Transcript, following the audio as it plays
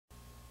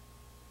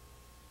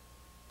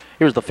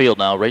Here's the field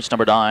now, race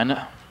number 9.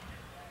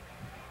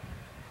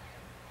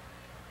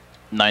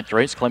 Ninth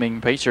race,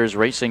 claiming Pacers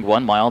Racing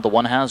 1 mile. The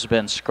one has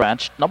been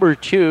scratched. Number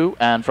 2,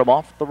 and from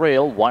off the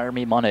rail, Wire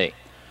Me Money.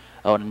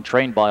 Owned and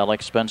trained by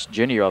Alex Spence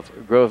Jr.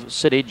 of Grove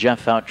City,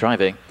 Jeff out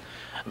driving.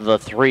 The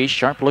 3,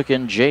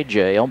 sharp-looking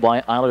JJ, owned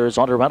by Eilers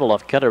Auto Rental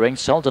of Kettering.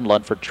 Selden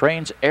Ludford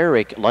trains,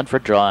 Eric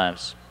Ludford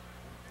drives.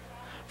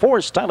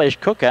 4, stylish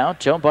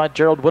Cookout, owned by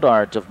Gerald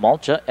Woodard of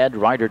Malta. Ed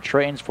Ryder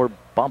trains for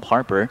Bob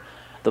Harper.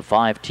 The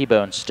 5,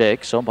 T-Bone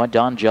Stakes, owned by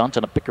Don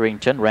Johnson of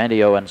Pickerington.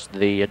 Randy Owens,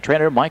 the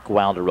trainer, Mike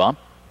Wilder.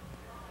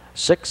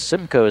 6,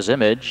 Simcoe's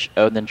Image,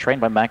 owned and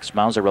trained by Max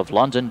Mauser of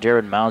London.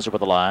 Darren Mauser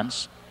with the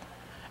lines.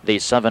 The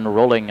 7,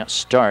 Rolling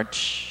Start,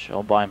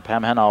 owned by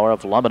Pam Hanauer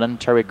of Lebanon.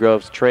 Terry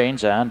Groves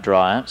trains and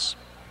drives.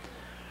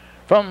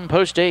 From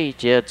post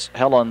 8, it's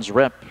Helen's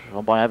Rip,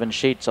 owned by Evan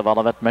Sheets of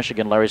Olivet,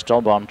 Michigan. Larry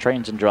Stolbaum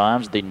trains and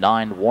drives. The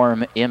 9,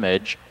 Warm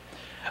Image,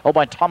 owned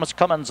by Thomas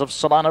Cummins of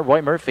Solana.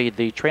 Roy Murphy,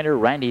 the trainer,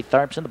 Randy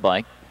Tharps in the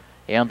bike.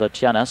 And the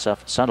 10,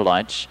 SF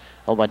Satellite,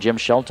 owned by Jim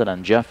Shelton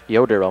and Jeff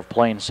Yoder of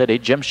Plain City.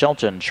 Jim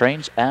Shelton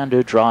trains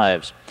and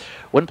drives.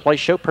 Win play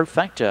show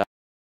perfecta.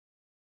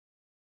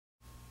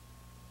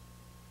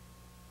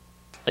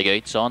 The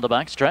gates on the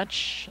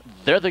backstretch.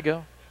 There they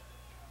go.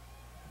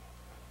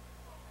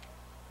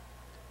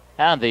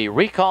 And the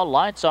recall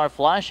lights are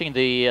flashing.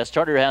 The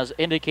starter has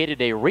indicated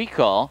a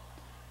recall.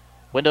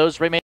 Windows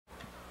remain.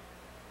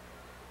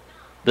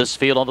 This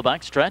field on the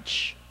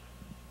backstretch.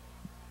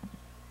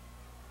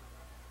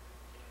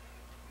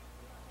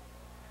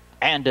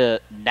 And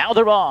now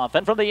they're off.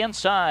 And from the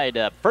inside,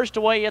 first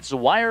away, it's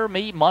Wire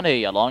Me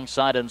Money.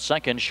 Alongside in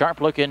second,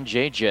 sharp-looking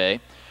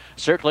JJ.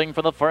 Circling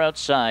from the far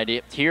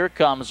outside, here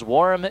comes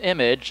Warm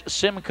Image.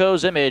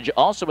 Simcoe's Image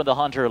also in the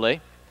hunt early.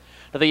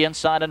 To the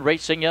inside and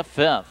racing a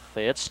 5th,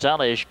 it's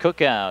stylish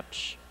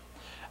Cookout.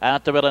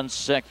 At the wheel in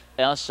 6th,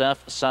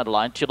 SF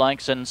Satellite. 2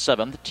 lengths in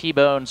 7th,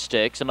 T-Bone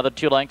Stakes. Another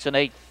 2 lengths in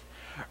 8th.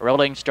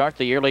 Rolling Start,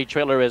 the yearly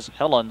trailer is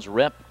Helen's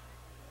Rip.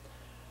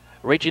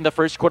 Reaching the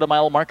first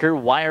quarter-mile marker,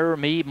 Wire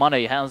Me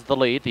Money has the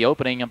lead. The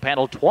opening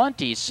panel,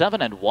 27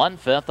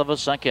 1/5 of a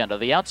second. To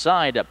the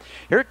outside,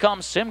 here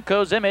comes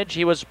Simcoe's Image.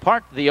 He was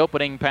parked the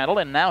opening panel,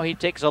 and now he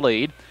takes a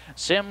lead.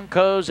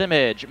 Simcoe's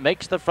Image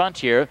makes the front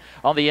here.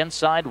 On the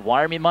inside,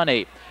 Wire Me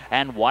Money.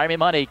 And Wire Me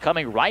Money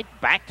coming right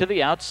back to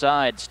the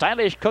outside.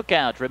 Stylish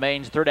Cookout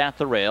remains third at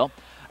the rail.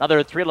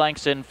 Another 3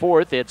 lengths in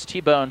 4th, it's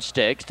T-Bone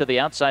Stakes. To the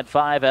outside,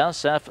 5,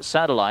 SF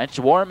Satellites.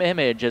 Warm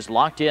Image is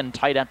locked in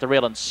tight at the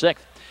rail in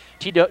 6th.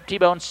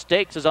 T-Bone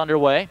Stakes is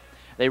underway.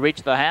 They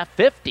reach the half,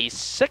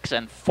 56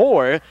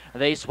 4.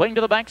 They swing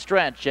to the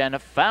backstretch,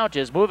 and Fount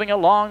is moving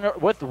along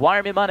with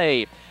Wire Me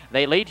Money.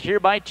 They lead here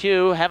by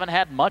 2, haven't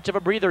had much of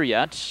a breather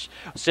yet.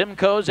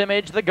 Simcoe's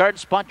Image, the guard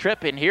spot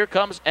trip, and here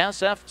comes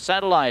SF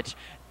Satellite,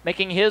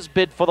 making his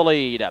bid for the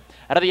lead. Out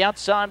of the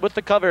outside with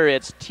the cover,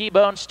 it's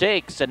T-Bone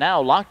Stakes, and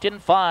now locked in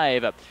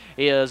 5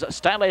 is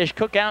stylish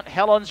Cookout.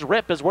 Helen's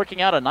Rip is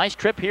working out a nice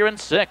trip here in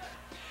 6th.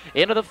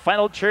 Into the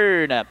final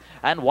turn,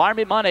 and Wire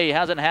Me Money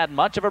hasn't had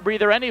much of a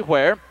breather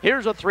anywhere.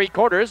 Here's a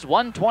 3/4,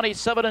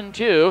 127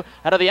 2.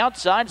 Out of the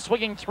outside,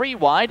 swinging 3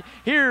 wide.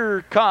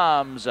 Here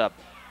comes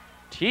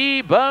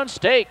T-Bone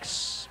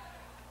Stakes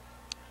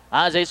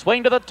as they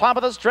swing to the top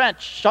of the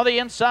stretch. On the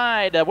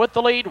inside with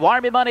the lead, Wire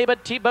Me Money,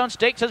 but T-Bone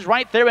Stakes is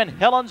right there, in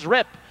Helen's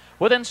Rip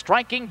within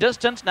striking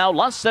distance now,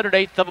 less than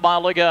 1/8 of a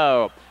mile to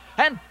go.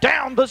 And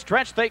down the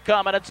stretch they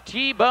come, and it's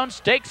T-Bone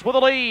Stakes with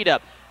the lead.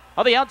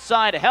 On the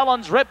outside,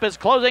 Helen's Rip is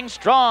closing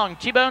strong.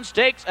 T-Bone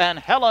Stakes and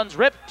Helen's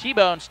Rip.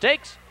 T-Bone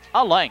Stakes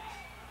a length.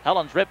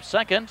 Helen's Rip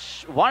second,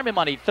 Wire Me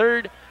Money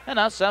third, and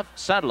SF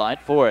Satellite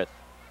 4th.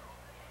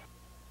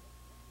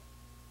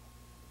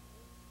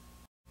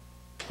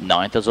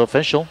 9th is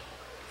official.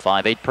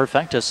 5-8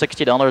 Perfecta,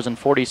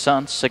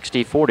 $60.40,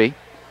 60-40.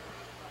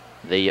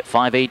 The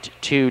 5-8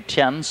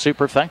 210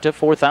 Superfecta,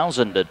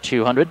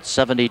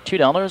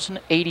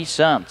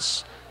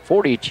 $4,272.80,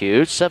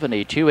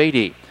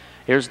 42.72.80.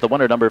 Here's the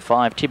winner, number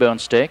 5, T-Bone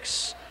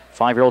Stakes.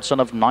 5-year-old son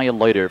of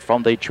Annihilator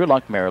from the True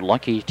Luck mare,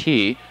 Lucky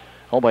T.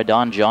 Held by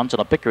Don Johnson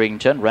of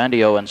Pickerington.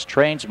 Randy Owens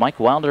trains, Mike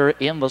Wilder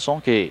in the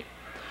sulky.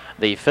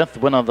 The 5th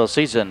win of the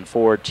season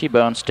for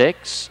T-Bone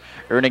Stakes.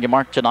 Earning a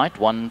mark tonight,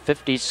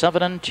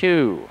 157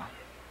 2.